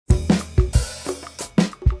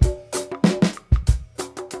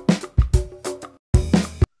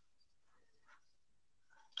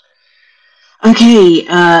Okay,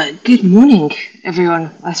 good morning,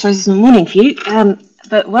 everyone. I suppose it's not morning for you,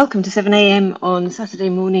 but welcome to 7 a.m. on Saturday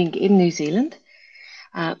morning in New Zealand.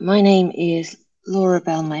 My name is Laura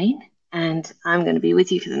Belmain, and I'm going to be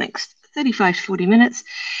with you for the next 35 to 40 minutes.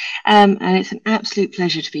 And it's an absolute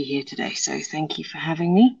pleasure to be here today, so thank you for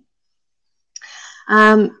having me.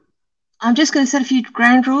 I'm just going to set a few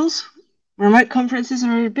ground rules. Remote conferences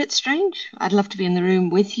are a bit strange. I'd love to be in the room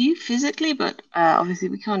with you physically, but obviously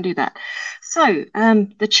we can't do that. So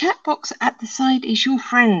the chat box at the side is your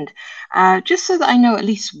friend, just so that I know at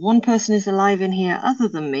least one person is alive in here other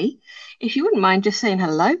than me. If you wouldn't mind just saying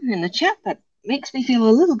hello in the chat, that makes me feel a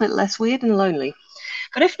little bit less weird and lonely.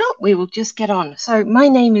 But if not, we will just get on. So my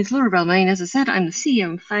name is Laura Belmain. As I said, I'm the CEO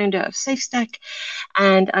and founder of SafeStack,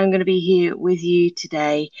 and I'm going to be here with you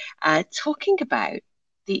today talking about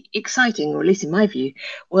the exciting, or at least in my view,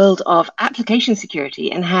 world of application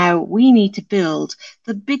security and how we need to build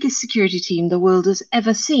the biggest security team the world has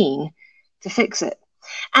ever seen to fix it.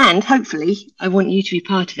 And hopefully, I want you to be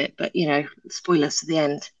part of it, but, spoilers to the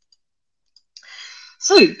end.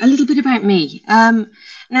 So, a little bit about me.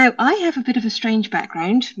 Now, I have a bit of a strange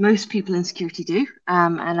background. Most people in security do.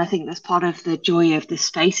 And I think that's part of the joy of this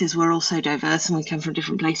space is we're all so diverse and we come from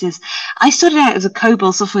different places. I started out as a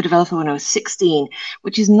COBOL software developer when I was 16,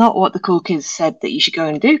 which is not what the cool kids said that you should go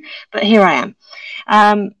and do, but here I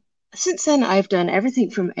am. Since then, I've done everything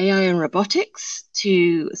from AI and robotics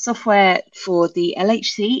to software for the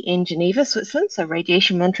LHC in Geneva, Switzerland, so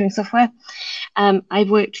radiation monitoring software. I've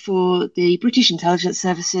worked for the British intelligence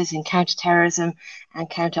services in counter-terrorism and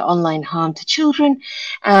counter-online harm to children,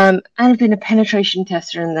 and I've been a penetration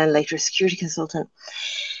tester and then later a security consultant.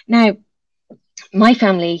 Now, my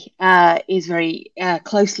family is very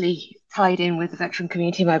closely tied in with the veteran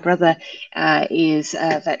community. My brother is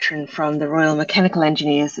a veteran from the Royal Mechanical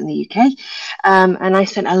Engineers in the UK, and I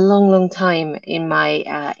spent a long time in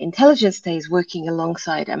my intelligence days working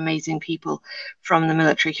alongside amazing people from the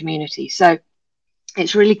military community. So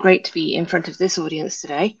it's really great to be in front of this audience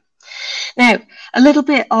today. Now, a little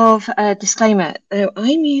bit of a disclaimer.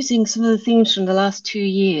 I'm using some of the themes from the last 2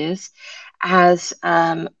 years as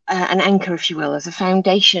an anchor, if you will, as a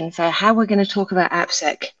foundation for how we're going to talk about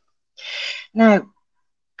AppSec. Now,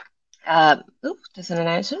 there's an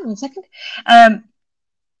announcement, 1 second.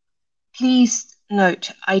 Please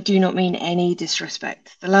note, I do not mean any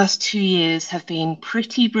disrespect. The last 2 years have been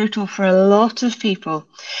pretty brutal for a lot of people,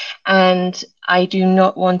 and I do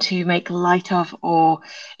not want to make light of or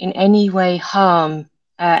in any way harm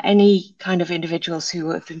any kind of individuals who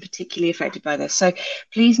have been particularly affected by this. So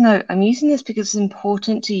please note, I'm using this because it's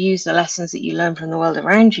important to use the lessons that you learn from the world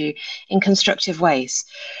around you in constructive ways.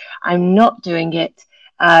 I'm not doing it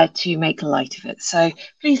to make light of it. So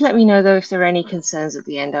please let me know, though, if there are any concerns at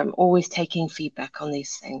the end. I'm always taking feedback on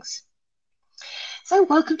these things. So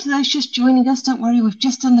welcome to those just joining us. Don't worry, we've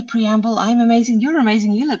just done the preamble. I'm amazing, you're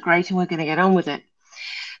amazing, you look great, and we're going to get on with it.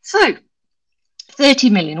 So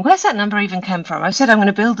 30 million, where's that number even come from? I said I'm going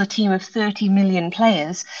to build a team of 30 million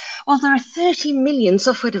players. Well, there are 30 million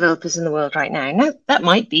software developers in the world right now. Now, that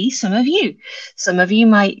might be some of you. Some of you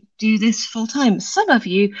might do this full time. Some of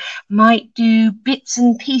you might do bits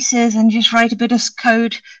and pieces and just write a bit of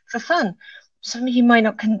code for fun. Some of you might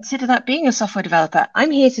not consider that being a software developer.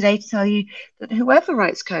 I'm here today to tell you that whoever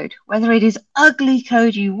writes code, whether it is ugly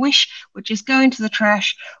code you wish would just go into the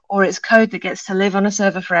trash, or it's code that gets to live on a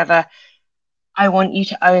server forever, I want you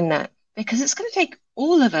to own that, because it's going to take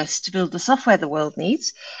all of us to build the software the world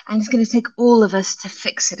needs, and it's going to take all of us to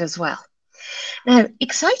fix it as well. Now,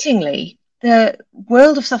 excitingly, the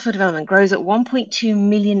world of software development grows at 1.2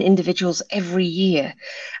 million individuals every year.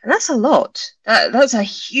 And that's a lot. That's a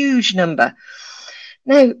huge number.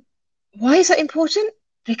 Now, why is that important?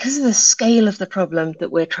 Because of the scale of the problem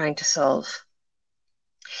that we're trying to solve.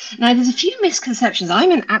 Now, there's a few misconceptions.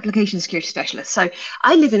 I'm an application security specialist, so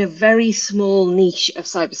I live in a very small niche of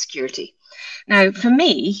cybersecurity. Now, for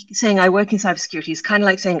me, saying I work in cybersecurity is kind of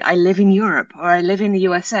like saying I live in Europe or I live in the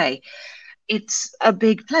USA. It's a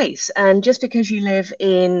big place, and just because you live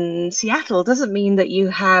in Seattle doesn't mean that you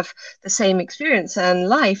have the same experience and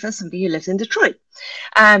life as somebody who lives in Detroit.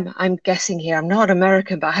 I'm guessing here, I'm not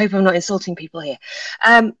American, but I hope I'm not insulting people here.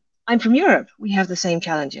 I'm from Europe. We have the same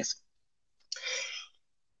challenges.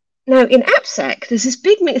 Now, in AppSec, there's this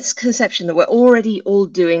big misconception that we're already all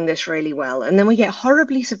doing this really well, and then we get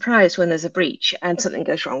horribly surprised when there's a breach and something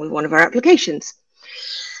goes wrong with one of our applications.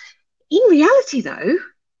 In reality, though,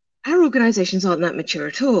 our organizations aren't that mature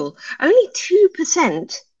at all. Only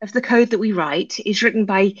 2% of the code that we write is written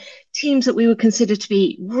by teams that we would consider to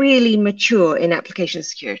be really mature in application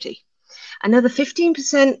security. Another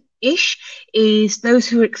 15% ish is those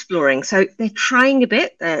who are exploring. So they're trying a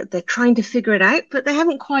bit, they're trying to figure it out, but they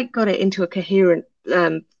haven't quite got it into a coherent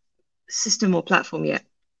system or platform yet.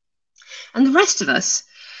 And the rest of us,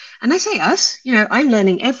 and I say us, I'm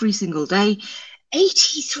learning every single day,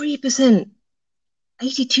 83%,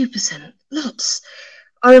 82%, lots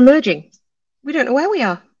are emerging. We don't know where we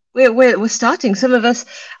are. We're starting. Some of us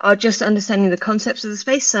are just understanding the concepts of the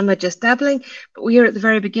space. Some are just dabbling, but we are at the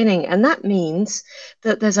very beginning. And that means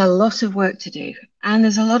that there's a lot of work to do. And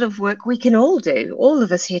there's a lot of work we can all do, all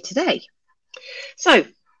of us here today. So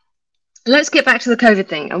let's get back to the COVID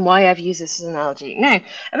thing and why I've used this as an analogy. Now,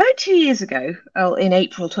 about 2 years ago, in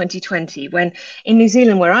April 2020, when in New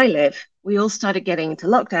Zealand, where I live, we all started getting into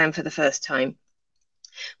lockdown for the first time.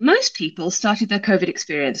 Most people started their COVID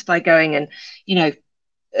experience by going and,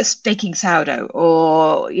 baking sourdough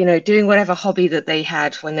or, doing whatever hobby that they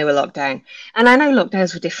had when they were locked down. And I know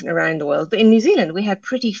lockdowns were different around the world, but in New Zealand, we had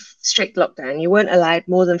pretty strict lockdown. You weren't allowed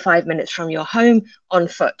more than 5 minutes from your home on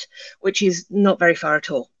foot, which is not very far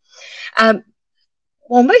at all.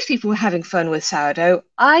 While most people were having fun with sourdough,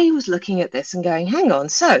 I was looking at this and going, hang on,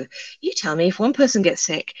 so you tell me if one person gets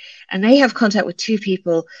sick and they have contact with 2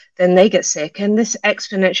 people, then they get sick and this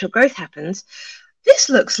exponential growth happens. This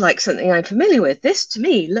looks like something I'm familiar with. This, to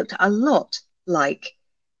me, looked a lot like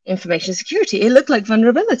information security. It looked like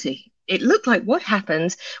vulnerability. It looked like what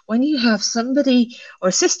happens when you have somebody or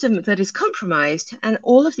a system that is compromised and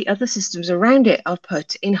all of the other systems around it are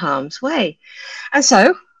put in harm's way. And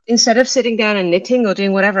so instead of sitting down and knitting or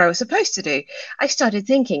doing whatever I was supposed to do, I started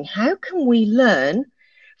thinking, how can we learn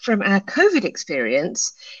from our COVID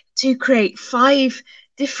experience to create 5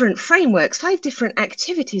 different frameworks, 5 different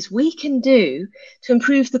activities we can do to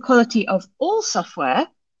improve the quality of all software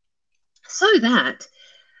so that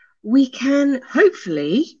we can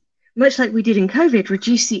hopefully, much like we did in COVID,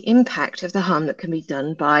 reduce the impact of the harm that can be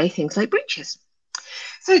done by things like breaches.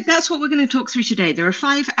 So that's what we're going to talk through today. There are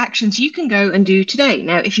 5 actions you can go and do today.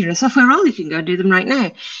 Now, if you're in a software role, you can go and do them right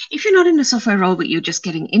now. If you're not in a software role, but you're just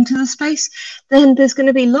getting into the space, then there's going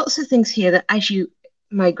to be lots of things here that as you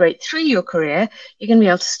migrate through your career, you're going to be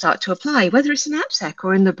able to start to apply, whether it's in AppSec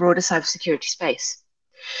or in the broader cybersecurity space.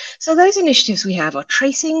 So those initiatives we have are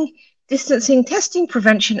tracing, distancing, testing,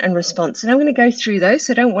 prevention, and response. And I'm going to go through those,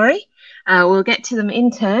 so don't worry. We'll get to them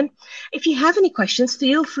in turn. If you have any questions,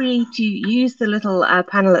 feel free to use the little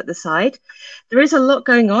panel at the side. There is a lot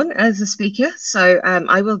going on as a speaker, so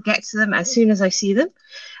I will get to them as soon as I see them.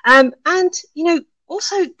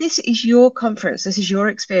 Also, this is your conference. This is your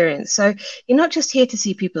experience. So you're not just here to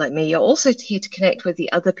see people like me. You're also here to connect with the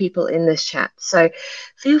other people in this chat. So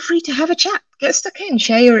feel free to have a chat. Get stuck in.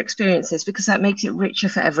 Share your experiences because that makes it richer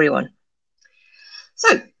for everyone.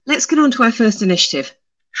 So let's get on to our first initiative,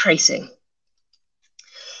 tracing.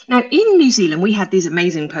 Now, in New Zealand, we had these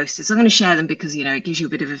amazing posters. I'm going to share them because, it gives you a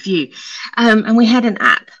bit of a view. And we had an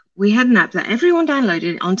app. We had an app that everyone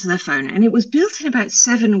downloaded onto their phone, and it was built in about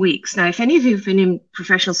 7 weeks. Now, if any of you have been in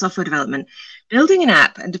professional software development, building an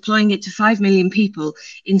app and deploying it to 5 million people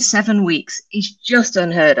in 7 weeks is just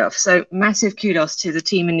unheard of. So massive kudos to the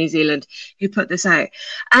team in New Zealand who put this out.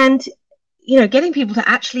 And getting people to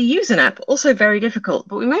actually use an app, also very difficult,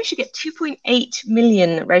 but we managed to get 2.8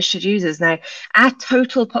 million registered users. Now, our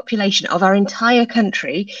total population of our entire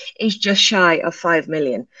country is just shy of 5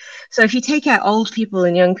 million. So if you take out old people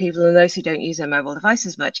and young people and those who don't use their mobile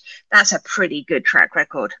devices much, that's a pretty good track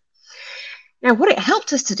record. Now, what it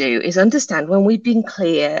helped us to do is understand when we'd been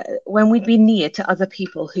near to other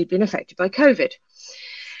people who'd been affected by COVID.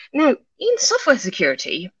 Now, in software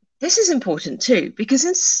security, this is important too, because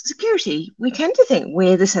in security, we tend to think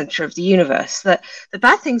we're the center of the universe, that the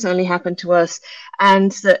bad things only happen to us,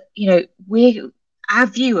 and that, our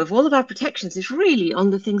view of all of our protections is really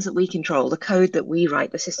on the things that we control, the code that we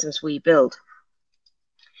write, the systems we build.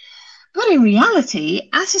 But in reality,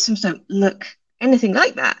 our systems don't look anything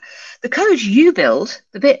like that. The code you build,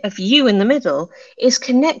 the bit of you in the middle, is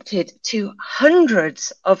connected to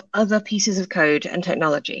hundreds of other pieces of code and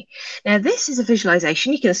technology. Now, this is a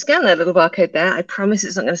visualization. You can scan that little barcode there. I promise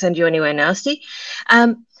it's not going to send you anywhere nasty.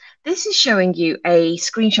 This is showing you a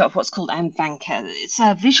screenshot of what's called Amvanka. It's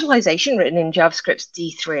a visualization written in JavaScript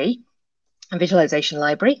D3. A visualization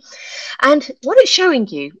library. And what it's showing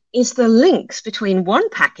you is the links between one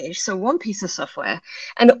package, so one piece of software,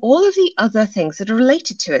 and all of the other things that are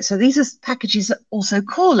related to it. So these are packages that also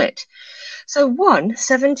call it. So one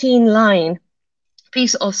 17-line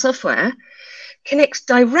piece of software connects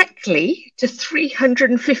directly to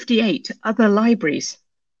 358 other libraries.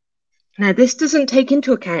 Now, this doesn't take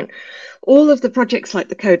into account all of the projects like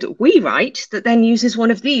the code that we write that then uses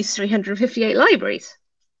one of these 358 libraries.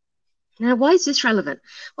 Now, why is this relevant?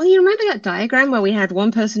 Well, you remember that diagram where we had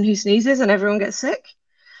one person who sneezes and everyone gets sick?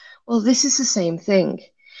 Well, this is the same thing.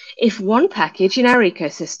 If one package in our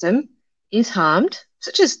ecosystem is harmed,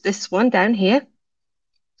 such as this one down here,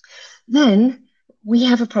 then we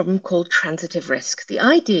have a problem called transitive risk. The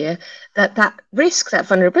idea that that risk, that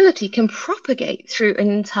vulnerability, can propagate through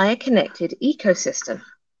an entire connected ecosystem.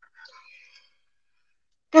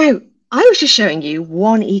 Now, I was just showing you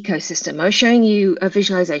one ecosystem. I was showing you a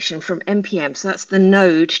visualization from NPM. So that's the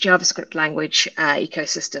Node JavaScript language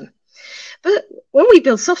ecosystem. But when we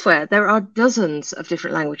build software, there are dozens of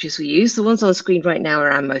different languages we use. The ones on screen right now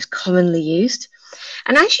are our most commonly used.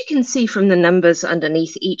 And as you can see from the numbers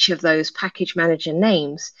underneath each of those package manager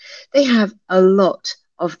names, they have a lot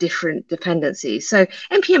of different dependencies. So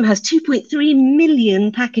NPM has 2.3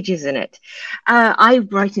 million packages in it. I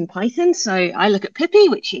write in Python, so I look at Pippy,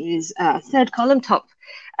 which is third column, top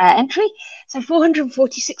entry. So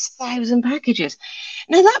 446,000 packages.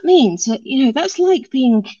 Now that means that, that's like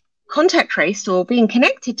being contact traced or being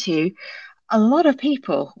connected to a lot of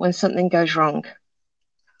people when something goes wrong.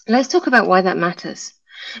 Let's talk about why that matters.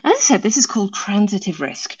 As I said, this is called transitive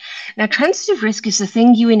risk. Now, transitive risk is the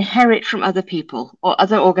thing you inherit from other people or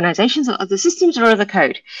other organizations or other systems or other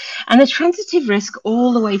code. And there's transitive risk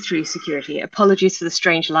all the way through security. Apologies for the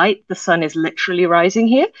strange light. The sun is literally rising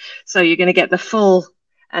here. So you're going to get the full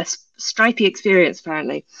stripy experience,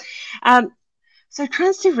 apparently. So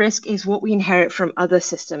transitive risk is what we inherit from other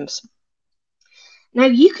systems. Now,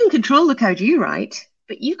 you can control the code you write,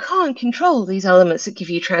 but you can't control these elements that give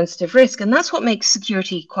you transitive risk, and that's what makes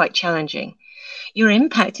security quite challenging. You're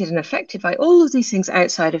impacted and affected by all of these things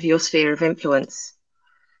outside of your sphere of influence.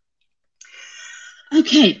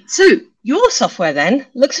 Okay, so your software then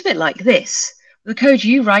looks a bit like this. The code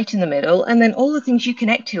you write in the middle, and then all the things you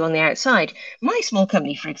connect to on the outside. My small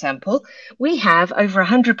company, for example, we have over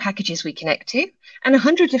 100 packages we connect to, and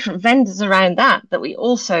 100 different vendors around that we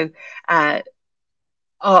also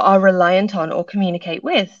are reliant on or communicate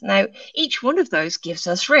with. Now, each one of those gives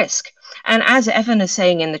us risk. And as Evan is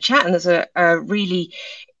saying in the chat, and there's a really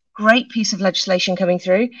great piece of legislation coming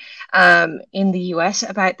through in the US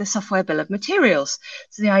about the software bill of materials.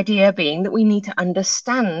 So the idea being that we need to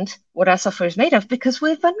understand what our software is made of because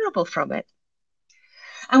we're vulnerable from it.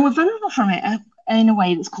 And we're vulnerable from it in a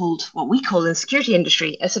way that's called, what we call in the security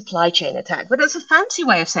industry, a supply chain attack. But it's a fancy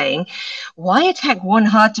way of saying, why attack one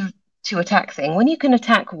hard to attack thing when you can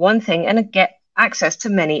attack one thing and get access to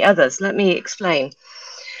many others? Let me explain.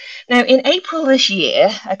 Now, in April this year,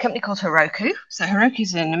 a company called Heroku, so Heroku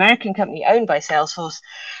is an American company owned by Salesforce,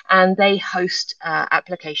 and they host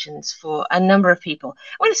applications for a number of people.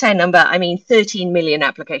 When I say a number, I mean 13 million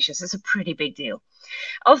applications. It's a pretty big deal.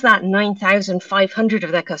 Of that, 9,500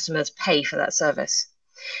 of their customers pay for that service.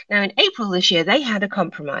 Now, in April this year, they had a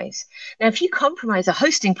compromise. Now, if you compromise a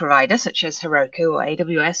hosting provider, such as Heroku or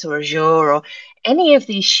AWS or Azure or any of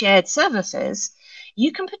these shared services,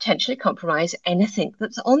 you can potentially compromise anything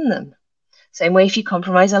that's on them. Same way if you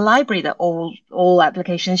compromise a library that all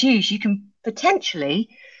applications use, you can potentially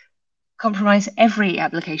compromise every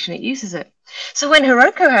application that uses it. So when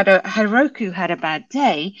Heroku had a bad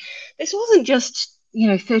day, this wasn't just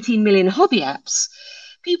 13 million hobby apps.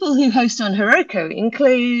 People who host on Heroku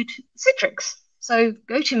include Citrix, so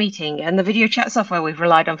GoToMeeting and the video chat software we've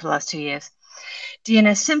relied on for the last 2 years.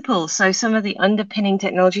 DNS Simple, so some of the underpinning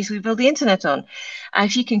technologies we build the internet on.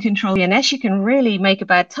 If you can control DNS, you can really make a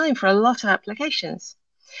bad time for a lot of applications.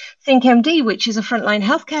 ThinkMD, which is a frontline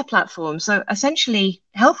healthcare platform, so essentially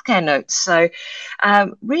healthcare notes, so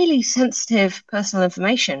really sensitive personal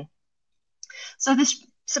information. So this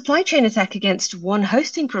supply chain attack against one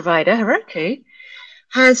hosting provider, Heroku,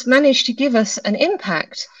 has managed to give us an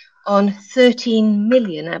impact on 13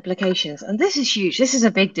 million applications. And this is huge. This is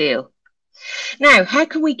a big deal. Now, how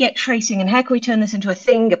can we get tracing and how can we turn this into a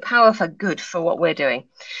thing, a power for good for what we're doing?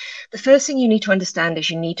 The first thing you need to understand is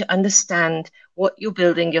you need to understand what you're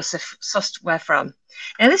building your software from.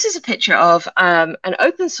 Now, this is a picture of an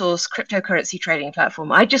open source cryptocurrency trading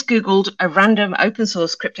platform. I just Googled a random open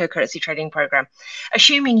source cryptocurrency trading program,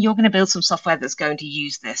 assuming you're going to build some software that's going to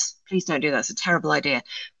use this. Please don't do that. It's a terrible idea.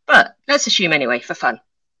 But let's assume anyway for fun.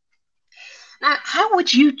 Now, how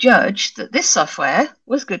would you judge that this software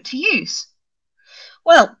was good to use?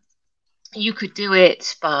 Well, you could do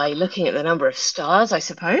it by looking at the number of stars, I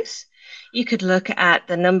suppose. You could look at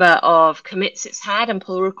the number of commits it's had and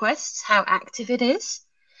pull requests, how active it is.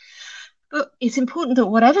 But it's important that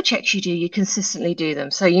whatever checks you do, you consistently do them.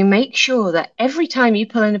 So you make sure that every time you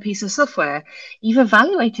pull in a piece of software, you've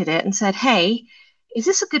evaluated it and said, hey, is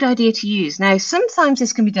this a good idea to use? Now, sometimes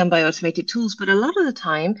this can be done by automated tools, but a lot of the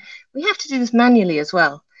time, we have to do this manually as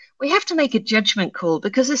well. we have to make a judgment call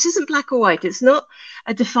because this isn't black or white. It's not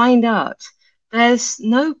a defined art. There's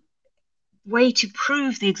no way to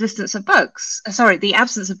prove the existence of bugs. Sorry, the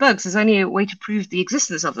absence of bugs. There's only a way to prove the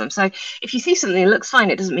existence of them. So if you see something that looks fine,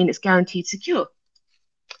 it doesn't mean it's guaranteed secure.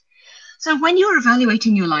 So when you're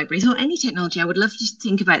evaluating your libraries or any technology, I would love to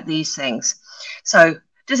think about these things. So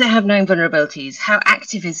does it have known vulnerabilities? How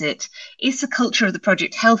active is it? Is the culture of the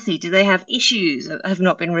project healthy? Do they have issues that have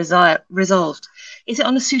not been resolved? Is it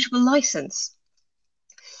on a suitable license?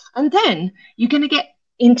 And then you're going to get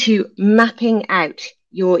into mapping out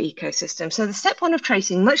your ecosystem. So the step one of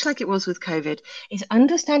tracing, much like it was with COVID, is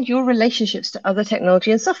understand your relationships to other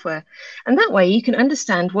technology and software. And that way you can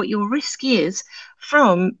understand what your risk is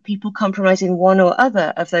from people compromising one or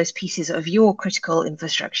other of those pieces of your critical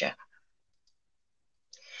infrastructure.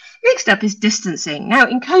 Next up is distancing. Now,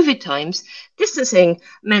 in COVID times, distancing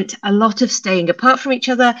meant a lot of staying apart from each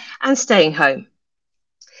other and staying home.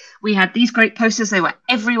 We had these great posters. They were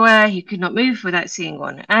everywhere. You could not move without seeing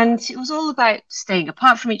one. And it was all about staying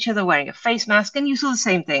apart from each other, wearing a face mask, and you saw the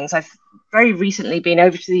same things. I've very recently been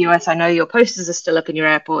over to the US. I know your posters are still up in your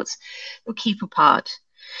airports. They'll keep apart.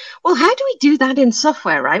 Well, how do we do that in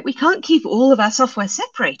software, right? We can't keep all of our software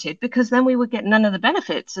separated because then we would get none of the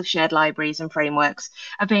benefits of shared libraries and frameworks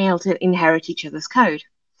of being able to inherit each other's code.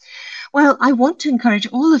 Well, I want to encourage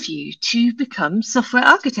all of you to become software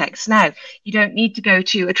architects. Now, you don't need to go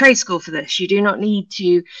to a trade school for this. You do not need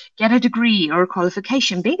to get a degree or a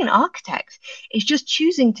qualification. Being an architect is just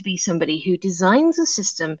choosing to be somebody who designs a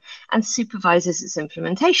system and supervises its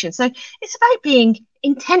implementation. So it's about being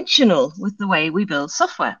intentional with the way we build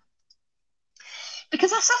software.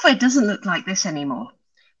 Because our software doesn't look like this anymore.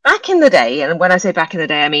 Back in the day, and when I say back in the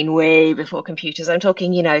day, I mean way before computers. I'm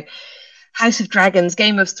talking, House of Dragons,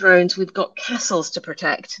 Game of Thrones, we've got castles to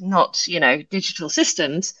protect, not, digital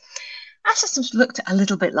systems. Our systems looked a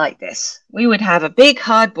little bit like this. We would have a big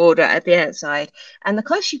hard border at the outside, and the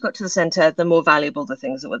closer you got to the center, the more valuable the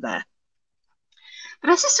things that were there.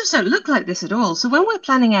 But our systems don't look like this at all. So when we're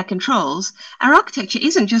planning our controls, our architecture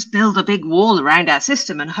isn't just build a big wall around our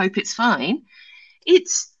system and hope it's fine.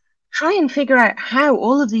 It's try and figure out how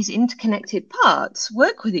all of these interconnected parts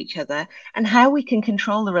work with each other and how we can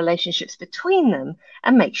control the relationships between them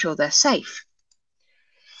and make sure they're safe.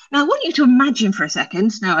 Now, I want you to imagine for a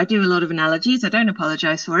second. Now, I do a lot of analogies. I don't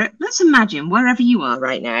apologize for it. Let's imagine wherever you are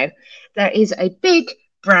right now, there is a big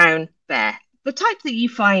brown bear, the type that you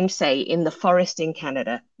find, say, in the forest in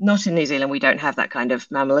Canada. Not in New Zealand. We don't have that kind of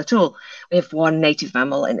mammal at all. We have one native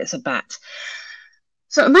mammal, and it's a bat.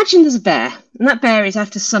 So imagine there's a bear, and that bear is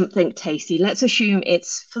after something tasty. Let's assume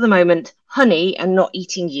it's, for the moment, honey and not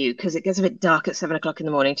eating you, because it gets a bit dark at 7 o'clock in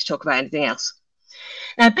the morning to talk about anything else.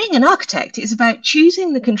 Now, being an architect is about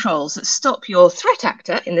choosing the controls that stop your threat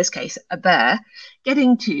actor, in this case, a bear,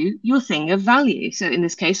 getting to your thing of value. So in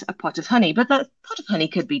this case, a pot of honey. But that pot of honey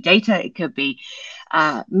could be data. It could be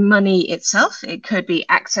money itself. It could be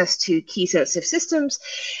access to key sensitive systems.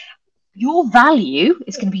 Your value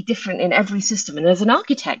is going to be different in every system. And as an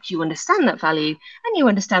architect, you understand that value and you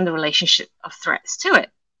understand the relationship of threats to it.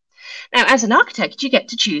 Now, as an architect, you get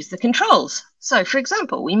to choose the controls. So, for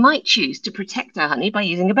example, we might choose to protect our honey by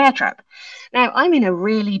using a bear trap. Now, I'm in a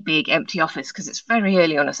really big empty office because it's very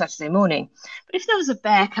early on a Saturday morning. But if there was a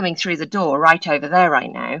bear coming through the door right over there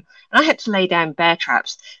right now, and I had to lay down bear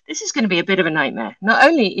traps, this is going to be a bit of a nightmare. Not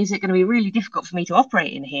only is it going to be really difficult for me to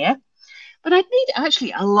operate in here, but I'd need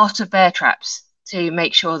actually a lot of bear traps to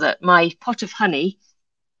make sure that my pot of honey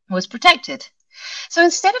was protected. So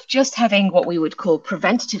instead of just having what we would call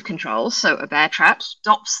preventative controls, so a bear trap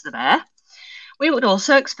stops the bear, we would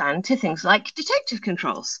also expand to things like detective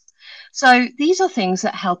controls. So these are things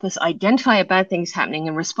that help us identify a bad thing is happening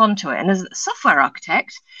and respond to it. And as a software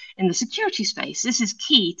architect in the security space, this is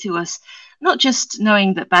key to us not just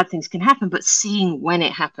knowing that bad things can happen, but seeing when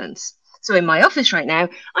it happens. So in my office right now,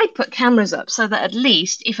 I'd put cameras up so that at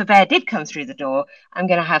least if a bear did come through the door, I'm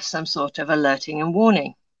going to have some sort of alerting and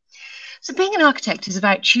warning. So being an architect is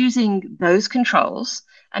about choosing those controls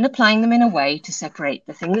and applying them in a way to separate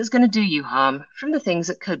the thing that's going to do you harm from the things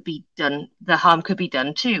that could be done, the harm could be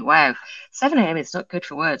done too. Wow, 7 a.m. is not good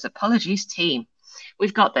for words. Apologies, team.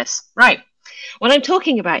 We've got this. Right. What I'm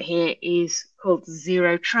talking about here is called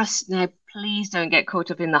zero trust. Now, please don't get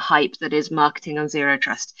caught up in the hype that is marketing on zero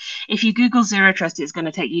trust. If you Google zero trust, it's going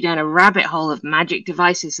to take you down a rabbit hole of magic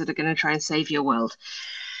devices that are going to try and save your world.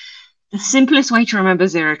 The simplest way to remember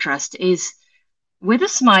zero trust is with a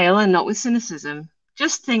smile and not with cynicism.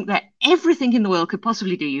 Just think that everything in the world could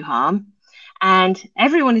possibly do you harm, and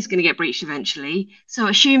everyone is going to get breached eventually. So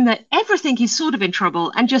assume that everything is sort of in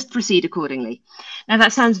trouble and just proceed accordingly. Now,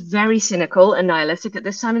 that sounds very cynical and nihilistic at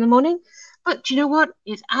this time in the morning, but do you know what?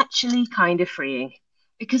 It's actually kind of freeing.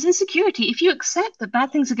 Because in security, if you accept that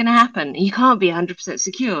bad things are going to happen and you can't be 100%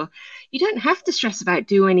 secure, you don't have to stress about,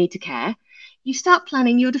 do I need to care? You start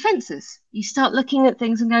planning your defenses. You start looking at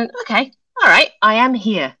things and going, okay, all right, I am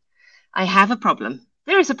here. I have a problem.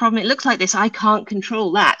 There is a problem. It looks like this. I can't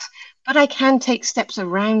control that, but I can take steps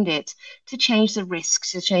around it to change the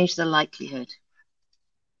risks, to change the likelihood.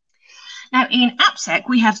 Now, in AppSec,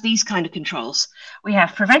 we have these kind of controls. We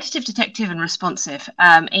have preventative, detective, and responsive.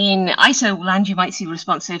 In ISO land, you might see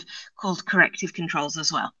responsive called corrective controls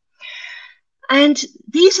as well. And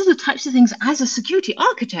these are the types of things, as a security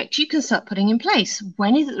architect, you can start putting in place.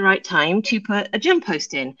 When is it the right time to put a jump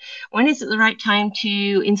post in? When is it the right time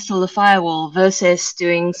to install a firewall versus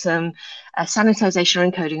doing some sanitization or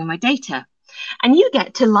encoding of my data? And you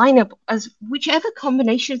get to line up as whichever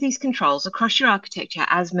combination of these controls across your architecture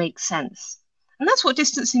as makes sense. And that's what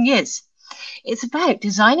distancing is. It's about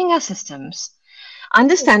designing our systems,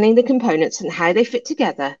 understanding the components and how they fit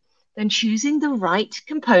together, then choosing the right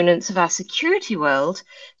components of our security world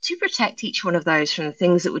to protect each one of those from the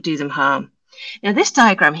things that would do them harm. Now, this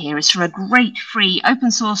diagram here is from a great free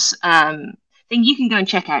open source thing you can go and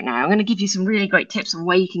check out now. I'm going to give you some really great tips on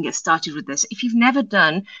where you can get started with this if you've never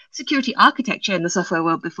done security architecture in the software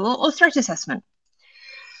world before, or threat assessment.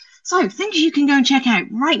 So things you can go and check out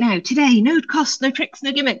right now, today: no costs, no tricks,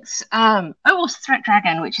 no gimmicks. OWASP Threat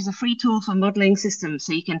Dragon, which is a free tool for modeling systems,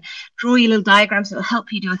 so you can draw your little diagrams that will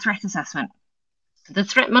help you do a threat assessment. The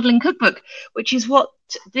Threat Modeling Cookbook, which is what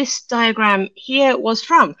this diagram here was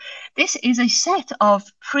from. This is a set of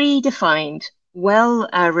predefined,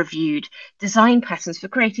 well-reviewed design patterns for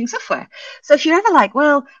creating software. So if you're ever like,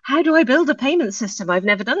 well, how do I build a payment system? I've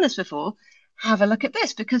never done this before. Have a look at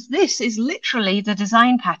this, because this is literally the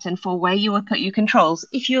design pattern for where you would put your controls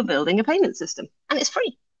if you're building a payment system, and it's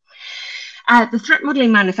free. The Threat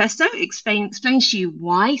Modeling Manifesto explains to you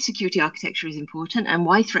why security architecture is important and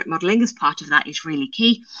why threat modeling as part of that is really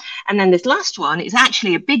key. And then this last one is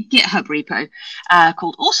actually a big GitHub repo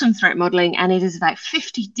called Awesome Threat Modeling, and it is about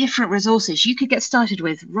 50 different resources you could get started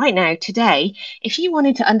with right now, today, if you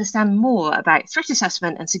wanted to understand more about threat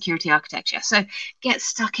assessment and security architecture. So get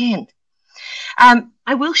stuck in.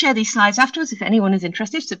 I will share these slides afterwards if anyone is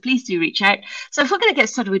interested, so please do reach out. So if we're going to get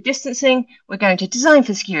started with distancing, we're going to design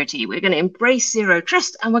for security, we're going to embrace zero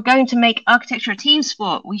trust, and we're going to make architecture a team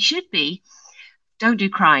sport. We should be, don't do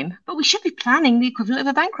crime, but we should be planning the equivalent of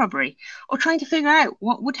a bank robbery, or trying to figure out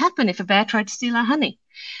what would happen if a bear tried to steal our honey.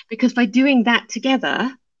 Because by doing that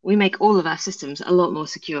together, we make all of our systems a lot more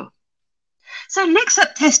secure. So next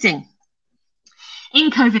up, testing. In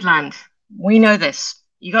COVID land, we know this.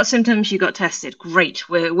 You got symptoms, you got tested. Great,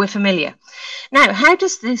 we're familiar. Now, how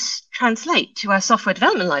does this translate to our software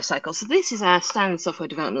development lifecycle? So this is our standard software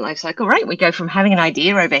development lifecycle, right? We go from having an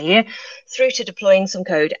idea over here through to deploying some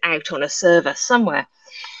code out on a server somewhere.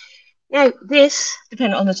 Now, this,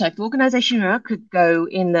 depending on the type of organization you are, could go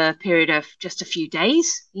in the period of just a few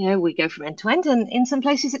days. You know, we go from end to end, and in some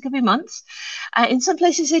places it could be months. In some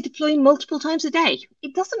places they deploy multiple times a day.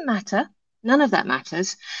 It doesn't matter. None of that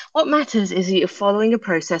matters. What matters is that you're following a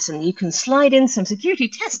process and you can slide in some security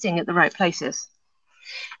testing at the right places.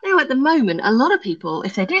 Now, at the moment, a lot of people,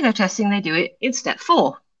 if they do their testing, they do it in step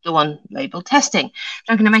 4, the one labeled testing. So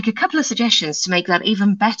I'm going to make a couple of suggestions to make that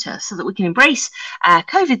even better so that we can embrace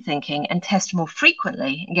COVID thinking and test more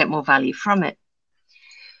frequently and get more value from it.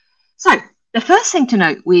 So the first thing to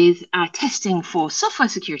note with testing for software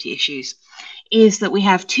security issues is that we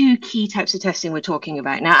have 2 key types of testing we're talking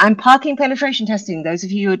about. Now, I'm parking penetration testing. Those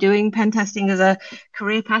of you who are doing pen testing as a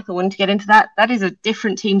career path or wanting to get into that, that is a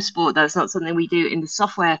different team sport. That's not something we do in the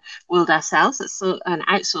software world ourselves. That's an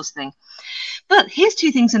outsourced thing. But here's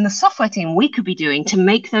 2 things in the software team we could be doing to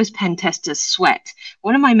make those pen testers sweat.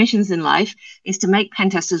 One of my missions in life is to make pen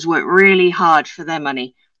testers work really hard for their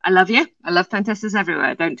money. I love you. I love pen testers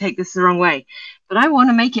everywhere. Don't take this the wrong way. But I want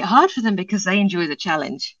to make it hard for them because they enjoy the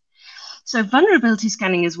challenge. So vulnerability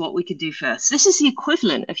scanning is what we could do first. This is the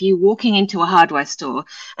equivalent of you walking into a hardware store,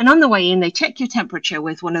 and on the way in, they check your temperature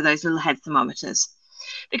with one of those little head thermometers.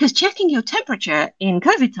 Because checking your temperature in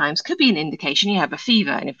COVID times could be an indication you have a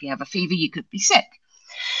fever, and if you have a fever, you could be sick.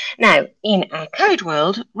 Now, in our code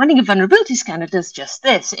world, running a vulnerability scanner does just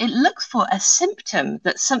this. It looks for a symptom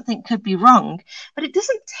that something could be wrong, but it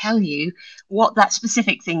doesn't tell you what that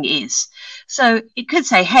specific thing is. So it could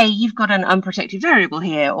say, hey, you've got an unprotected variable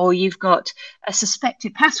here, or you've got a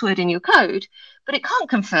suspected password in your code, but it can't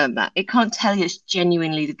confirm that. It can't tell you it's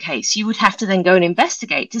genuinely the case. You would have to then go and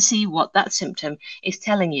investigate to see what that symptom is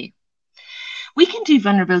telling you. We can do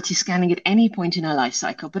vulnerability scanning at any point in our life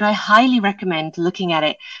cycle, but I highly recommend looking at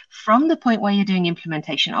it from the point where you're doing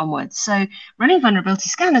implementation onwards. So running vulnerability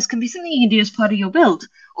scanners can be something you can do as part of your build,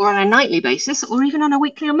 or on a nightly basis, or even on a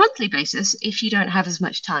weekly or monthly basis if you don't have as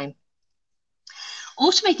much time.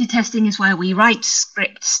 Automated testing is where we write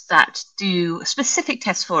scripts that do specific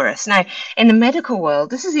tests for us. Now, in the medical world,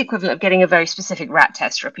 this is the equivalent of getting a very specific RAT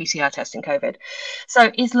test or a PCR test in COVID. So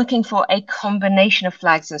it's looking for a combination of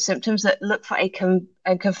flags and symptoms that look for a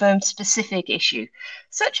confirmed specific issue,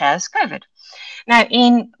 such as COVID. Now,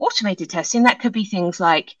 in automated testing, that could be things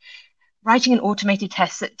like writing an automated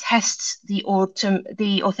test that tests the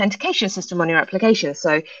authentication system on your application,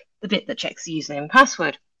 so the bit that checks the username and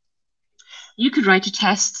password. You could write a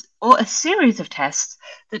test or a series of tests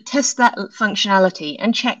that test that functionality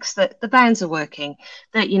and checks that the bounds are working,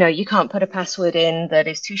 that you can't put a password in that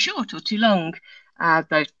is too short or too long,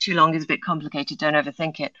 though too long is a bit complicated, don't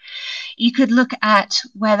overthink it. You could look at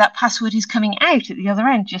where that password is coming out at the other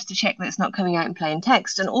end just to check that it's not coming out in plain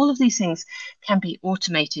text, and all of these things can be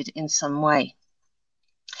automated in some way.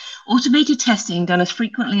 Automated testing done as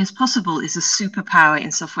frequently as possible is a superpower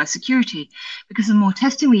in software security, because the more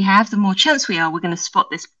testing we have, the more chance we are we're going to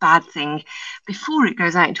spot this bad thing before it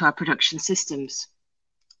goes out into our production systems.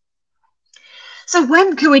 So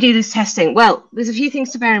when can we do this testing? Well, there's a few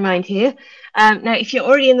things to bear in mind here. Now, if you're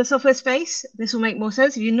already in the software space, this will make more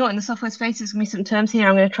sense. If you're not in the software space, there's going to be some terms here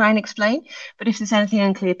I'm going to try and explain. But if there's anything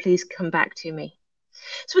unclear, please come back to me.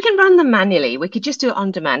 So we can run them manually. We could just do it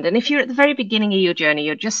on demand. And if you're at the very beginning of your journey,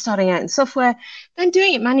 you're just starting out in software, then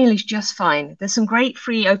doing it manually is just fine. There's some great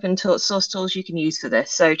free open source tools you can use for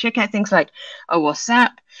this. So check out things like WhatsApp.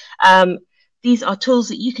 These are tools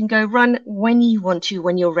that you can go run when you want to,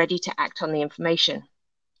 when you're ready to act on the information.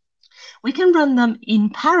 We can run them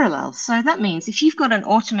in parallel. So that means if you've got an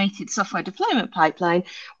automated software deployment pipeline,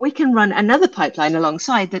 we can run another pipeline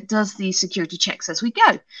alongside that does these security checks as we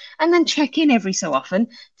go, and then check in every so often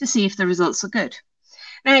to see if the results are good.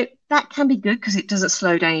 Now, that can be good because it doesn't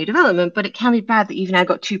slow down your development, but it can be bad that you've now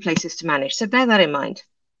got two places to manage. So bear that in mind.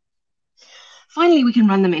 Finally, we can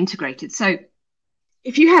run them integrated. So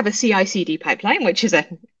if you have a CI/CD pipeline, which is a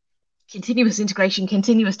continuous integration,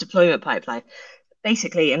 continuous deployment pipeline,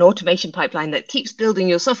 basically an automation pipeline that keeps building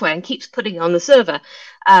your software and keeps putting it on the server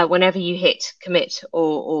whenever you hit commit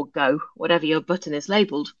or go, whatever your button is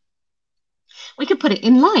labeled, we can put it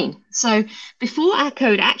in line. So before our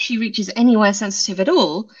code actually reaches anywhere sensitive at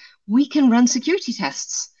all, we can run security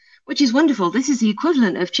tests, which is wonderful. This is the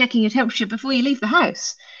equivalent of checking your temperature before you leave the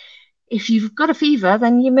house. If you've got a fever,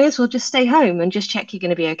 then you may as well just stay home and just check you're going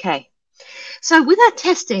to be okay. So with our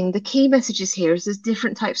testing, the key messages here is there's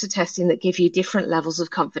different types of testing that give you different levels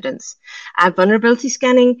of confidence. Our vulnerability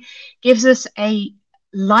scanning gives us a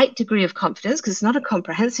light degree of confidence because it's not a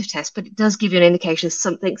comprehensive test, but it does give you an indication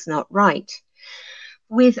something's not right.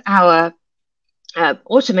 With our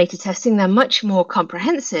automated testing, they're much more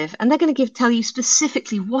comprehensive, and they're going to tell you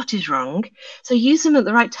specifically what is wrong. So use them at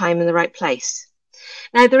the right time in the right place.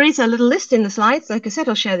 Now, there is a little list in the slides. Like I said,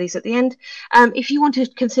 I'll share these at the end. If you want to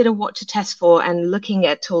consider what to test for and looking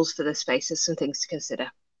at tools for this space, there's some things to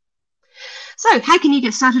consider. So how can you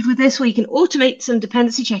get started with this? Well, you can automate some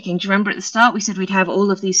dependency checking. Do you remember at the start we said we'd have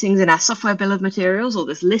all of these things in our software bill of materials, or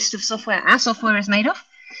this list of software our software is made of?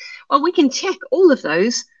 Well, we can check all of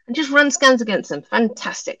those and just run scans against them.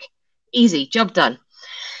 Fantastic. Easy. Job done.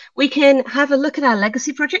 We can have a look at our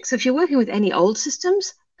legacy projects. So if you're working with any old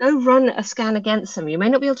systems, go run a scan against them. You may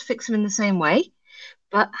not be able to fix them in the same way,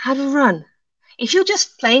 but have a run. If you're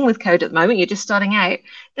just playing with code at the moment, you're just starting out,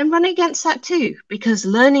 then run against that too, because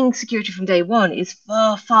learning security from day one is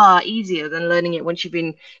far, far easier than learning it once you've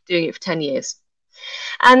been doing it for 10 years.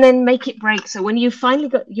 And then make it break. So when you've finally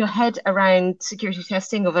got your head around security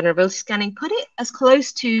testing or vulnerability scanning, put it as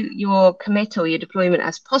close to your commit or your deployment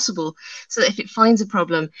as possible, so that if it finds a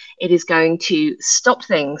problem, it is going to stop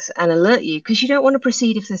things and alert you, because you don't want to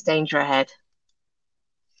proceed if there's danger ahead.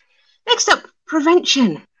 Next up,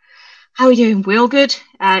 prevention. How are we doing? We all good?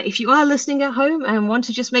 If you are listening at home and want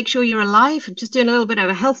to just make sure you're alive, I'm just doing a little bit of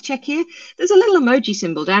a health check here. There's a little emoji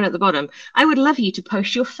symbol down at the bottom. I would love you to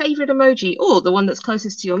post your favorite emoji, or the one that's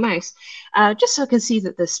closest to your mouse, just so I can see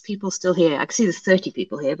that there's people still here. I can see there's 30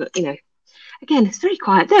 people here, but you know, again, it's very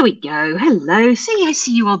quiet. There we go. Hello. See, I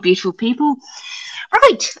see you all beautiful people.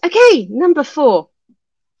 Right. Okay. Number 4.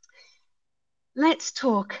 Let's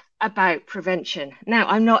talk about prevention. Now,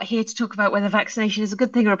 I'm not here to talk about whether vaccination is a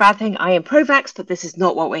good thing or a bad thing. I am pro-vax, but this is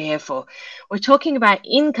not what we're here for. We're talking about,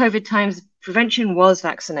 in COVID times, prevention was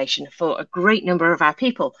vaccination for a great number of our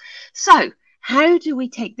people. So how do we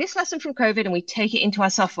take this lesson from COVID and we take it into our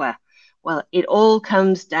software? Well, it all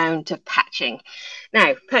comes down to patching.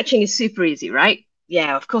 Now, patching is super easy, right?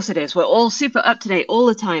 Yeah, of course it is. We're all super up to date all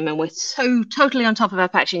the time, and we're so totally on top of our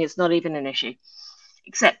patching, it's not even an issue.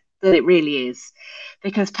 Except that it really is,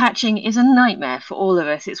 because patching is a nightmare for all of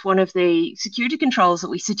us. It's one of the security controls that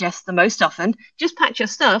we suggest the most often. Just patch your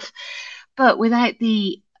stuff, but without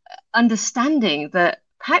the understanding that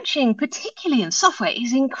patching, particularly in software,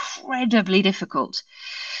 is incredibly difficult.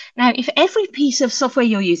 Now, if every piece of software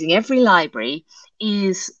you're using, every library,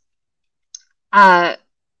 is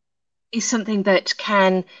something that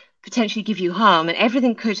can potentially give you harm, and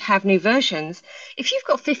everything could have new versions, if you've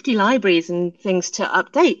got 50 libraries and things to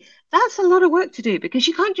update, that's a lot of work to do, because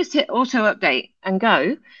you can't just hit auto update and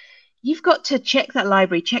go. You've got to check that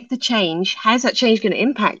library, check the change, how's that change going to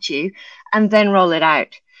impact you, and then roll it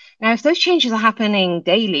out. Now, if those changes are happening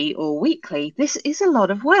daily or weekly, this is a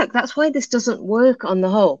lot of work. That's why this doesn't work on the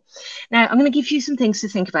whole. Now, I'm going to give you some things to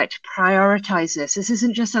think about to prioritize this. This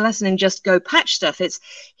isn't just a lesson in just go patch stuff. It's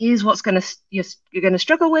here's what's you're going to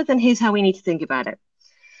struggle with, and here's how we need to think about it.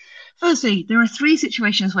 Firstly, there are 3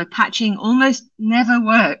 situations where patching almost never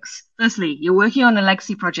works. Firstly, you're working on a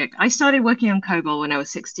legacy project. I started working on COBOL when I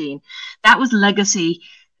was 16. That was legacy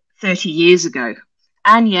 30 years ago.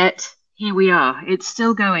 And yet, here we are. It's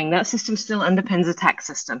still going. That system still underpins a tax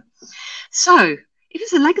system. So if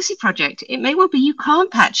it's a legacy project, it may well be you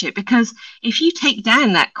can't patch it, because if you take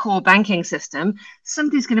down that core banking system,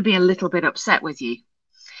 somebody's going to be a little bit upset with you.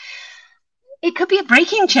 It could be a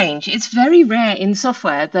breaking change. It's very rare in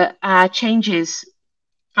software that changes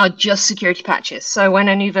are just security patches. So when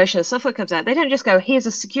a new version of software comes out, they don't just go, here's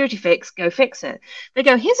a security fix, go fix it. They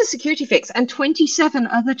go, here's a security fix and 27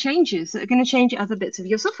 other changes that are going to change other bits of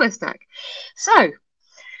your software stack. So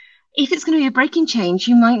if it's going to be a breaking change,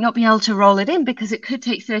 you might not be able to roll it in, because it could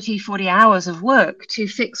take 30, 40 hours of work to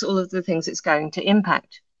fix all of the things it's going to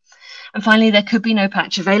impact. And finally, there could be no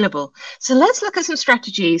patch available. So let's look at some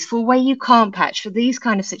strategies for where you can't patch for these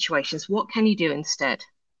kind of situations. What can you do instead?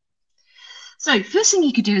 So first thing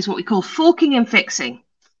you could do is what we call forking and fixing.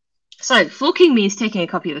 So forking means taking a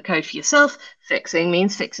copy of the code for yourself. Fixing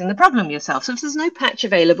means fixing the problem yourself. So if there's no patch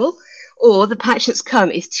available, or the patch that's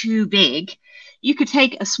come is too big, you could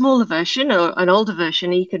take a smaller version or an older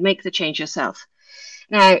version, and you could make the change yourself.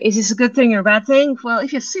 Now, is this a good thing or a bad thing? Well,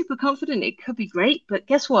 if you're super confident, it could be great. But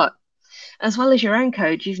guess what? As well as your own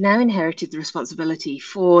code, you've now inherited the responsibility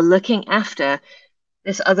for looking after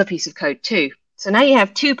this other piece of code too. So now you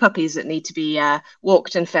have 2 puppies that need to be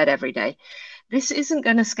walked and fed every day. This isn't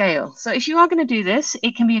going to scale. So if you are going to do this,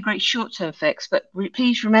 it can be a great short-term fix. But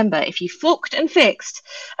please remember, if you forked and fixed,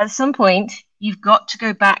 at some point, you've got to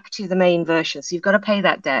go back to the main version. So you've got to pay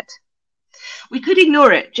that debt. We could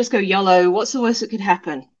ignore it. Just go YOLO. What's the worst that could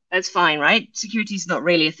happen? That's fine, right? Security is not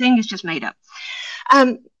really a thing. It's just made up.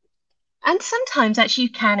 And sometimes, actually,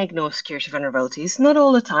 you can ignore security vulnerabilities. Not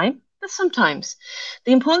all the time, but sometimes.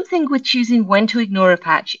 The important thing with choosing when to ignore a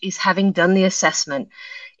patch is having done the assessment.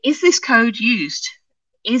 Is this code used?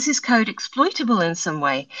 Is this code exploitable in some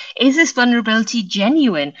way? Is this vulnerability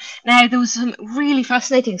genuine? Now, there was some really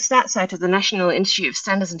fascinating stats out of the National Institute of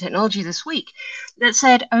Standards and Technology this week that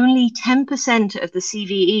said only 10% of the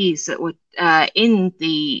CVEs that were in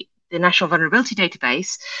the National Vulnerability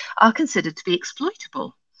Database are considered to be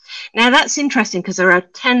exploitable. Now, that's interesting, because there are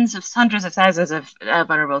hundreds of thousands of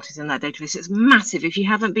vulnerabilities in that database. It's massive. If you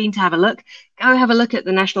haven't been to have a look, go have a look at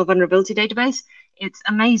the National Vulnerability Database. It's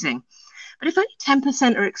amazing. But if only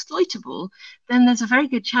 10% are exploitable, then there's a very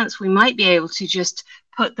good chance we might be able to just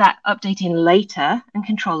put that update in later and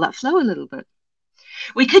control that flow a little bit.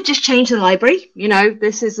 We could just change the library. You know,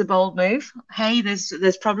 this is a bold move. Hey,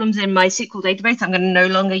 there's problems in my SQL database. I'm going to no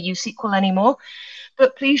longer use SQL anymore.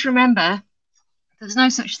 But please remember, there's no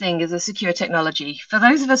such thing as a secure technology. For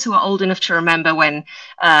those of us who are old enough to remember when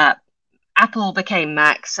Apple became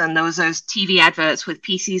Macs and there was those TV adverts with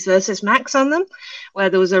PCs versus Macs on them,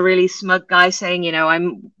 where there was a really smug guy saying, you know,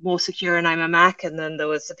 I'm more secure and I'm a Mac, and then there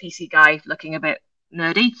was the PC guy looking a bit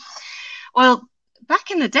nerdy. Well,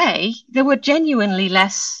 back in the day, there were genuinely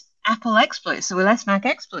less Apple exploits, there were less Mac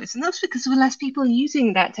exploits, and that's because there were less people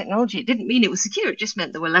using that technology. It didn't mean it was secure, it just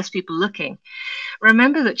meant there were less people looking.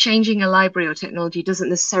 Remember that changing a library or technology doesn't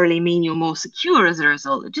necessarily mean you're more secure as a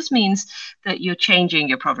result. It just means that you're changing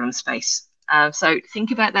your problem space. So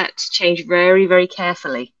think about that change very, very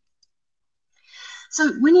carefully.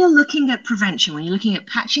 So when you're looking at prevention, when you're looking at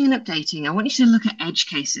patching and updating, I want you to look at edge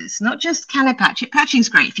cases, not just can I patch it? Patching is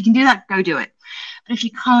great. If you can do that, go do it. But if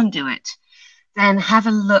you can't do it, then have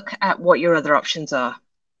a look at what your other options are.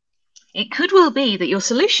 It could well be that your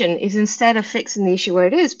solution is, instead of fixing the issue where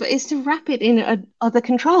it is, but is to wrap it in other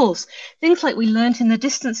controls. Things like we learned in the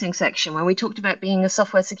distancing section when we talked about being a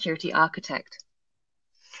software security architect.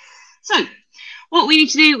 So what we need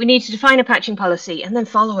to do, we need to define a patching policy and then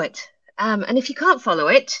follow it. And if you can't follow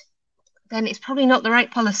it, then it's probably not the right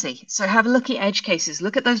policy. So have a look at edge cases,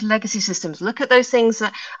 look at those legacy systems, look at those things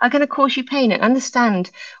that are going to cause you pain and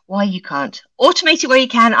understand why you can't. Automate it where you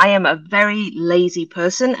can. I am a very lazy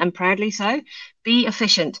person, and proudly so. Be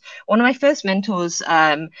efficient. One of my first mentors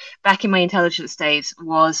back in my intelligence days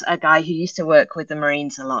was a guy who used to work with the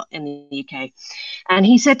Marines a lot in the UK. And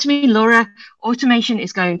he said to me, Laura, automation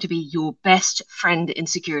is going to be your best friend in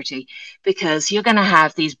security, because you're going to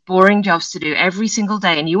have these boring jobs to do every single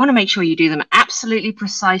day. And you want to make sure you do them absolutely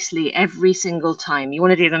precisely every single time. You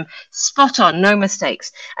want to do them spot on, no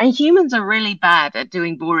mistakes. And humans are really bad at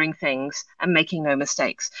doing boring things and making no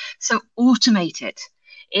mistakes. So automate it.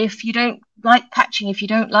 If you don't like patching, if you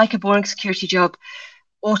don't like a boring security job,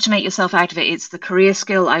 automate yourself out of it. It's the career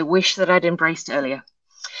skill I wish that I'd embraced earlier.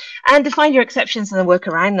 And define your exceptions and then work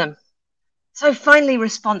around them. So finally,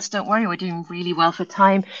 response. Don't worry, we're doing really well for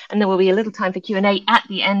time, and there will be a little time for Q&A at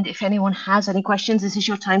the end. If anyone has any questions, this is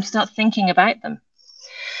your time to start thinking about them.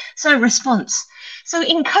 So response. So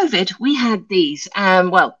in COVID, we had these.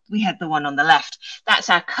 Well, we had the one on the left. That's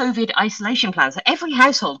our COVID isolation plan. So every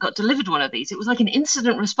household got delivered one of these. It was like an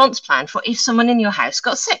incident response plan for if someone in your house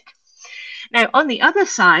got sick. Now, on the other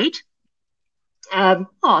side,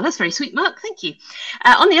 oh, that's very sweet, Mark. Thank you.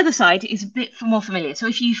 On the other side is a bit more familiar. So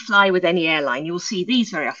if you fly with any airline, you will see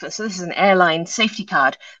these very often. So this is an airline safety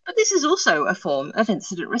card, but this is also a form of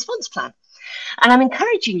incident response plan. And I'm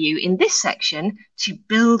encouraging you in this section to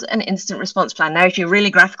build an instant response plan. Now, if you're really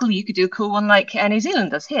graphical, you could do a cool one like New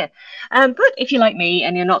Zealand does here. But if you're like me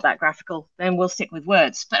and you're not that graphical, then we'll stick with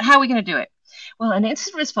words. But how are we going to do it? Well, an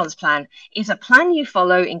instant response plan is a plan you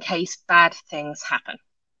follow in case bad things happen.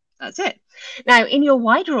 That's it. Now, in your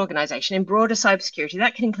wider organization, in broader cybersecurity,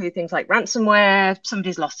 that can include things like ransomware,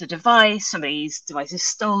 somebody's lost a device, somebody's device is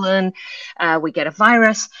stolen, we get a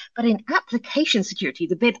virus. But in application security,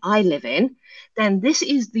 the bit I live in, then this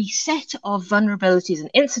is the set of vulnerabilities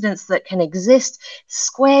and incidents that can exist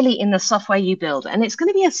squarely in the software you build. And it's going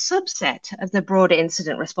to be a subset of the broader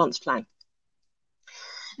incident response plan.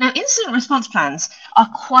 Now, incident response plans are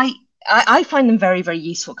I find them very, very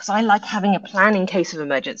useful because I like having a plan in case of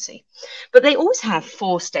emergency. But they always have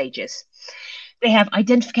 4 stages. They have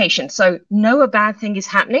identification. So know a bad thing is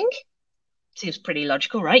happening. Seems pretty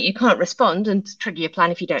logical, right? You can't respond and trigger your plan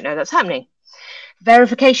if you don't know that's happening.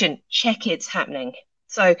 Verification. Check it's happening.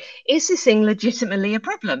 So is this thing legitimately a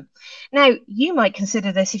problem? Now, you might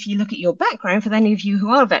consider this if you look at your background. For any of you who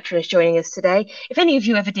are veterans joining us today, if any of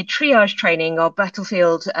you ever did triage training or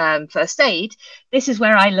battlefield first aid, this is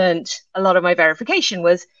where I learned a lot of my verification,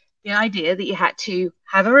 was the idea that you had to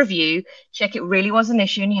have a review, check it really was an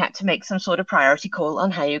issue, and you had to make some sort of priority call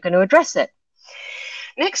on how you're going to address it.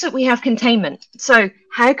 Next up, we have containment. So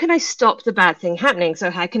how can I stop the bad thing happening?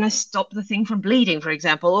 So how can I stop the thing from bleeding, for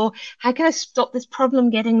example? Or how can I stop this problem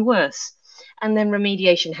getting worse? And then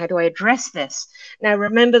remediation. How do I address this? Now,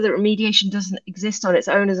 remember that remediation doesn't exist on its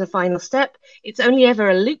own as a final step. It's only ever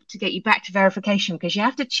a loop to get you back to verification, because you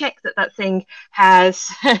have to check that that thing has,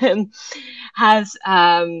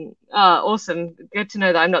 awesome. Good to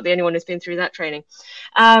know that I'm not the only one who's been through that training.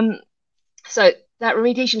 So that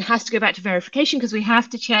remediation has to go back to verification, because we have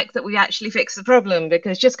to check that we actually fix the problem,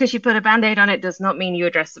 because just because you put a band-aid on it does not mean you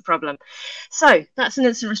address the problem. So that's an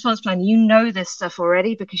incident response plan. You know this stuff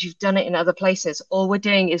already because you've done it in other places. All we're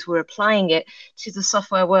doing is we're applying it to the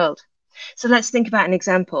software world. So let's think about an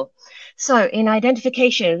example. So in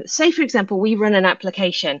identification, say, for example, we run an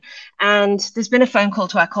application and there's been a phone call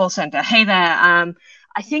to our call center. Hey there,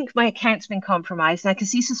 I think my account's been compromised and I can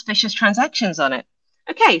see suspicious transactions on it.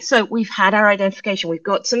 Okay, so we've had our identification. We've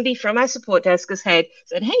got somebody from our support desk has said,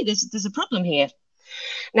 hey, there's a problem here.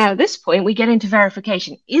 Now, at this point, we get into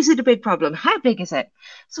verification. Is it a big problem? How big is it?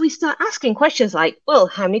 So we start asking questions like, well,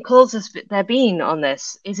 how many calls has there been on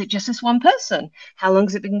this? Is it just this one person? How long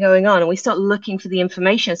has it been going on? And we start looking for the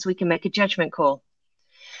information so we can make a judgment call.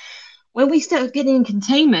 When we start getting in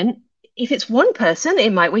containment, if it's one person,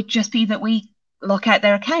 it might just be that we lock out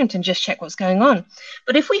their account and just check what's going on.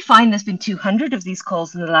 But if we find there's been 200 of these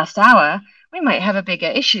calls in the last hour, we might have a bigger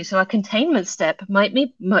issue. So our containment step might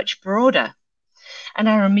be much broader. And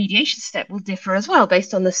our remediation step will differ as well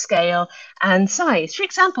based on the scale and size. For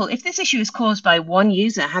example, if this issue is caused by one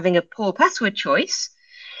user having a poor password choice,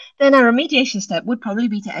 then our remediation step would probably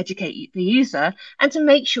be to educate the user and to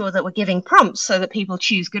make sure that we're giving prompts so that people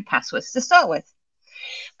choose good passwords to start with.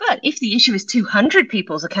 But if the issue is 200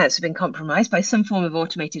 people's accounts have been compromised by some form of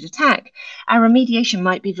automated attack, our remediation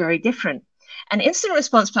might be very different. And incident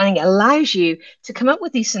response planning allows you to come up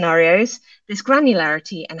with these scenarios, this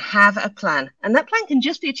granularity, and have a plan. And that plan can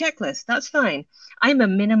just be a checklist. That's fine. I'm a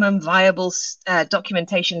minimum viable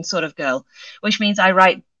documentation sort of girl, which means I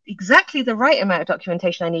write exactly the right amount of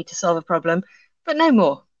documentation I need to solve a problem, but no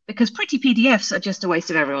more, because pretty PDFs are just a waste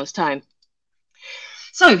of everyone's time.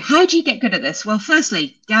 So how do you get good at this? Well,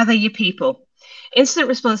 firstly, gather your people. Incident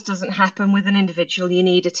response doesn't happen with an individual. You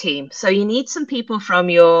need a team. So you need some people from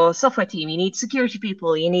your software team. You need security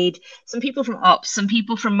people. You need some people from ops, some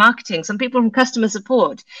people from marketing, some people from customer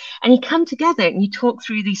support. And you come together and you talk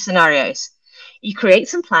through these scenarios. You create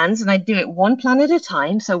some plans, and I do it one plan at a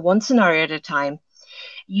time, so one scenario at a time.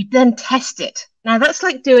 You then test it. Now, that's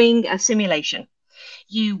like doing a simulation.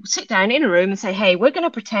 You sit down in a room and say, hey, we're going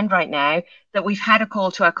to pretend right now that we've had a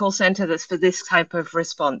call to our call center that's for this type of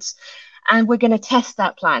response. And we're going to test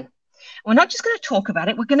that plan. We're not just going to talk about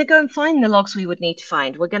it. We're going to go and find the logs we would need to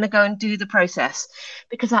find. We're going to go and do the process,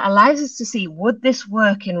 because that allows us to see, would this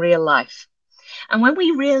work in real life? And when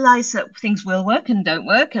we realize that things will work and don't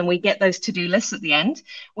work, and we get those to-do lists at the end,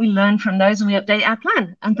 we learn from those and we update our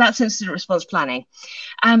plan. And that's incident response planning.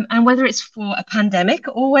 And whether it's for a pandemic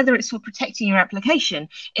or whether it's for protecting your application,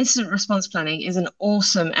 incident response planning is an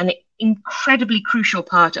awesome and incredibly crucial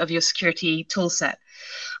part of your security toolset.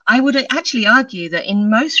 I would actually argue that in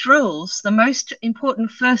most roles, the most important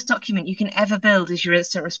first document you can ever build is your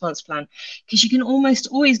incident response plan, because you can almost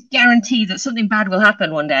always guarantee that something bad will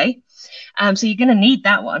happen one day. So you're going to need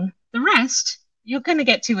that one. The rest, you're going to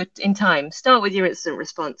get to it in time. Start with your incident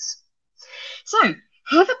response. So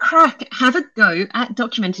have a go at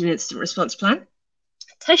documenting an incident response plan.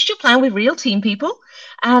 Test your plan with real team people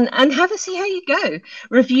and have a see how you go.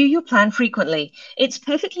 Review your plan frequently. It's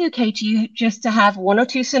perfectly okay to have 1 or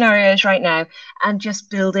 2 scenarios right now and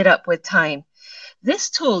just build it up with time.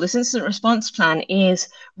 This tool, this incident response plan, is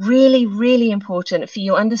really, really important for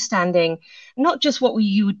your understanding, not just what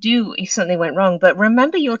you would do if something went wrong, but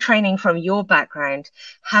remember your training from your background.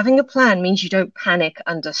 Having a plan means you don't panic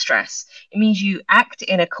under stress. It means you act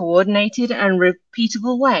in a coordinated and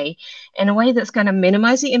repeatable way, in a way that's going to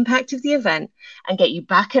minimize the impact of the event and get you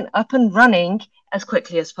back and up and running as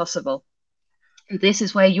quickly as possible. This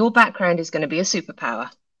is where your background is going to be a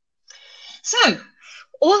superpower. So,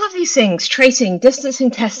 all of these things, tracing,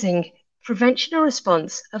 distancing, testing, prevention or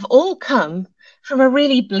response, have all come from a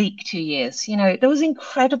really bleak 2 years. You know, there was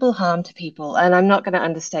incredible harm to people, and I'm not going to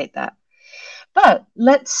understate that. But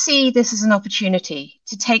let's see this as an opportunity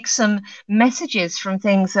to take some messages from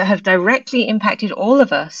things that have directly impacted all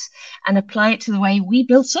of us and apply it to the way we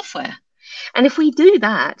build software. And if we do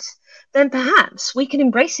that, then perhaps we can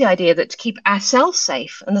embrace the idea that to keep ourselves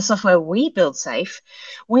safe and the software we build safe,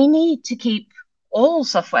 we need to keep all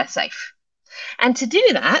software safe. And to do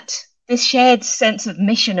that, this shared sense of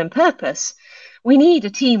mission and purpose, we need a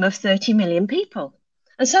team of 30 million people.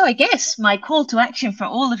 And so I guess my call to action for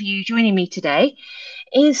all of you joining me today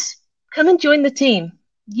is come and join the team.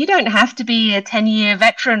 You don't have to be a 10-year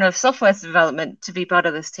veteran of software development to be part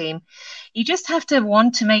of this team. You just have to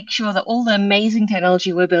want to make sure that all the amazing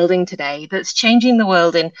technology we're building today that's changing the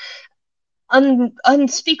world in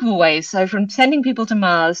unspeakable ways. So from sending people to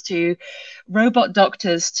Mars to robot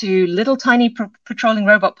doctors to little tiny patrolling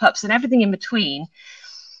robot pups and everything in between.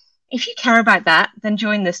 If you care about that, then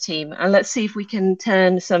join this team and let's see if we can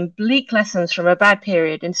turn some bleak lessons from a bad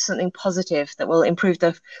period into something positive that will improve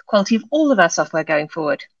the quality of all of our software going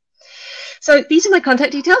forward. So these are my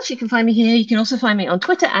contact details. You can find me here. You can also find me on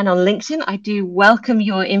Twitter and on LinkedIn. I do welcome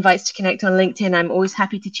your invites to connect on LinkedIn. I'm always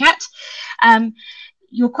happy to chat.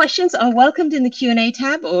 Your questions are welcomed in the Q&A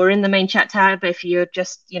tab or in the main chat tab if you're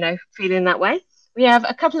just, feeling that way. We have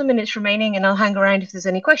a couple of minutes remaining and I'll hang around if there's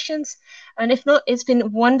any questions. And if not, it's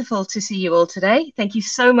been wonderful to see you all today. Thank you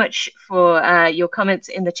so much for your comments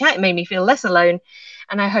in the chat. It made me feel less alone.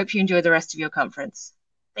 And I hope you enjoy the rest of your conference.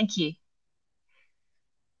 Thank you.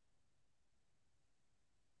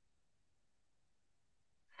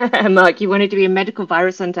 Mark, you wanted to be a medical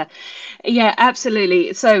virus hunter. Yeah,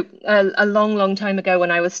 absolutely. So a long, long time ago when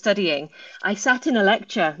I was studying, I sat in a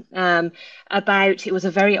lecture about, it was a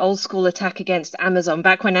very old school attack against Amazon,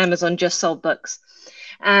 back when Amazon just sold books.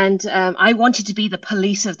 And I wanted to be the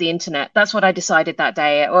police of the internet. That's what I decided that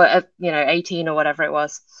day, or 18 or whatever it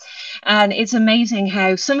was. And it's amazing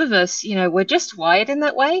how some of us, we're just wired in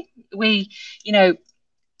that way. We,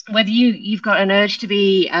 whether you've got an urge to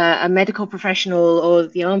be a medical professional or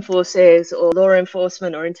the armed forces or law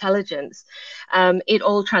enforcement or intelligence, it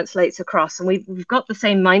all translates across. And we've got the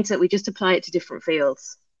same mindset. We just apply it to different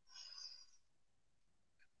fields.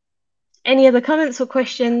 Any other comments or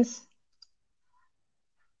questions?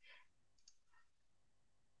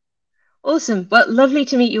 Awesome. Well, lovely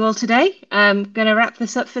to meet you all today. I'm going to wrap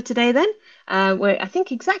this up for today then. We're, I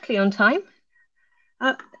think, exactly on time.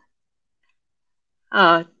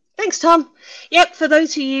 Uh, Thanks, Tom. Yep, for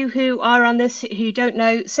those of you who are on this who don't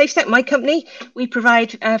know, SafeStack, my company, we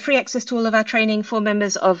provide free access to all of our training for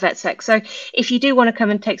members of VetSec. So if you do want to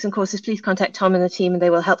come and take some courses, please contact Tom and the team and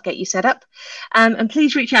they will help get you set up. And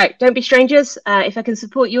please reach out. Don't be strangers. If I can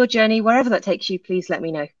support your journey, wherever that takes you, please let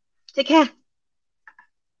me know. Take care.